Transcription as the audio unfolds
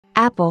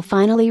Apple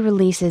finally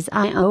releases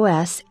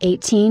iOS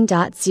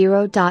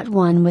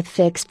 18.0.1 with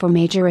fix for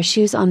major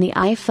issues on the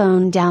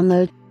iPhone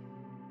download.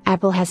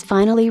 Apple has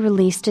finally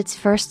released its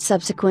first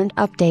subsequent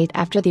update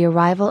after the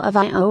arrival of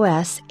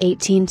iOS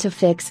 18 to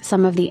fix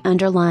some of the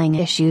underlying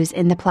issues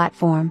in the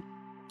platform.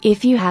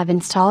 If you have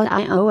installed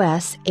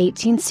iOS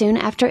 18 soon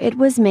after it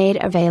was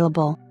made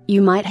available,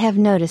 you might have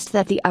noticed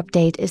that the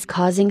update is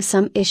causing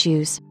some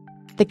issues.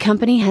 The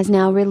company has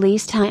now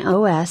released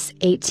iOS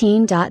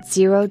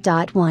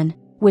 18.0.1,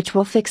 which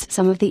will fix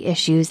some of the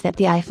issues that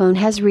the iPhone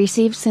has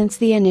received since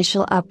the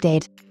initial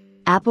update.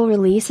 Apple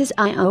releases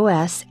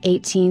iOS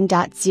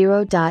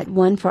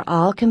 18.0.1 for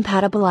all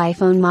compatible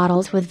iPhone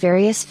models with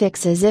various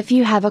fixes. If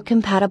you have a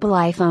compatible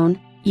iPhone,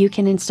 you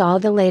can install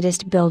the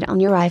latest build on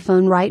your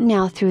iPhone right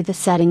now through the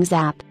Settings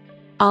app.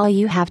 All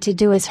you have to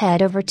do is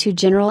head over to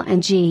General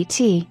and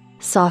GT,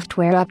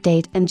 Software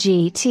Update and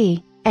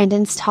GT, and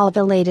install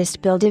the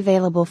latest build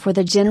available for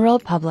the general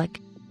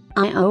public.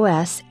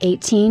 iOS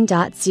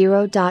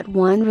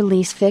 18.0.1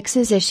 release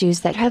fixes issues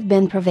that have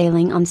been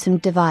prevailing on some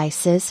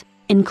devices,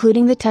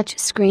 including the touch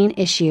screen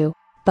issue,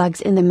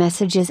 bugs in the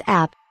Messages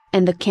app,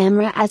 and the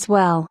camera as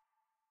well.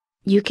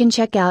 You can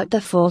check out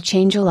the full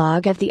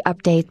changelog of the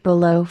update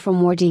below for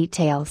more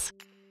details.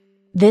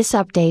 This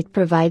update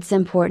provides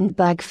important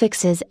bug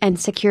fixes and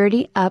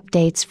security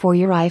updates for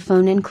your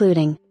iPhone,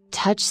 including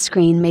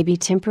touchscreen may be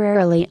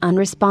temporarily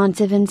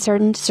unresponsive in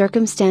certain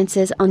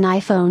circumstances on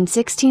iPhone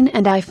 16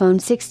 and iPhone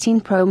 16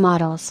 Pro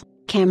models.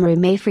 Camera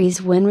may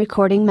freeze when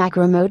recording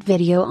macro mode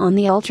video on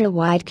the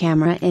ultra-wide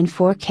camera in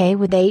 4K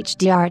with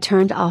HDR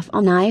turned off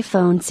on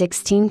iPhone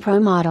 16 Pro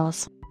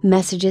models.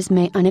 Messages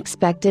may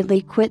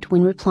unexpectedly quit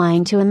when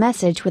replying to a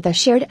message with a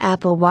shared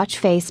Apple Watch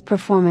face.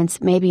 Performance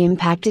may be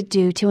impacted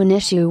due to an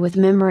issue with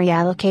memory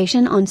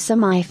allocation on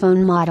some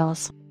iPhone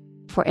models.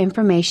 For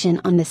information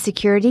on the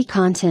security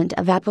content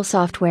of Apple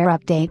software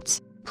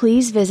updates,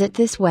 please visit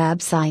this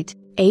website,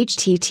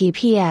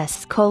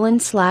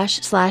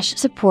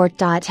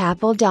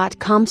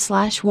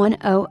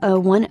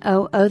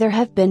 https://support.apple.com/1001000. There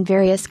have been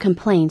various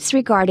complaints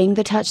regarding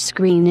the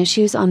touchscreen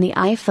issues on the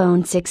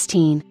iPhone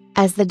 16,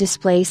 as the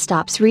display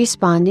stops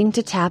responding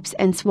to taps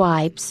and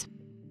swipes.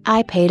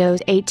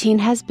 iPadOS 18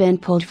 has been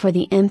pulled for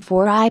the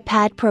M4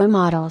 iPad Pro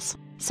models,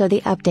 so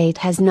the update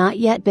has not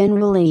yet been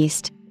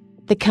released.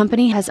 The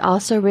company has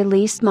also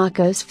released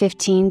macOS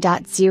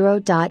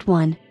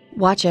 15.0.1,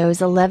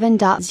 watchOS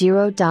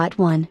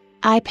 11.0.1,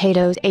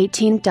 iPadOS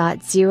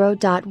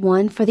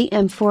 18.0.1 for the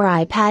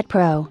M4 iPad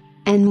Pro,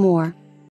 and more.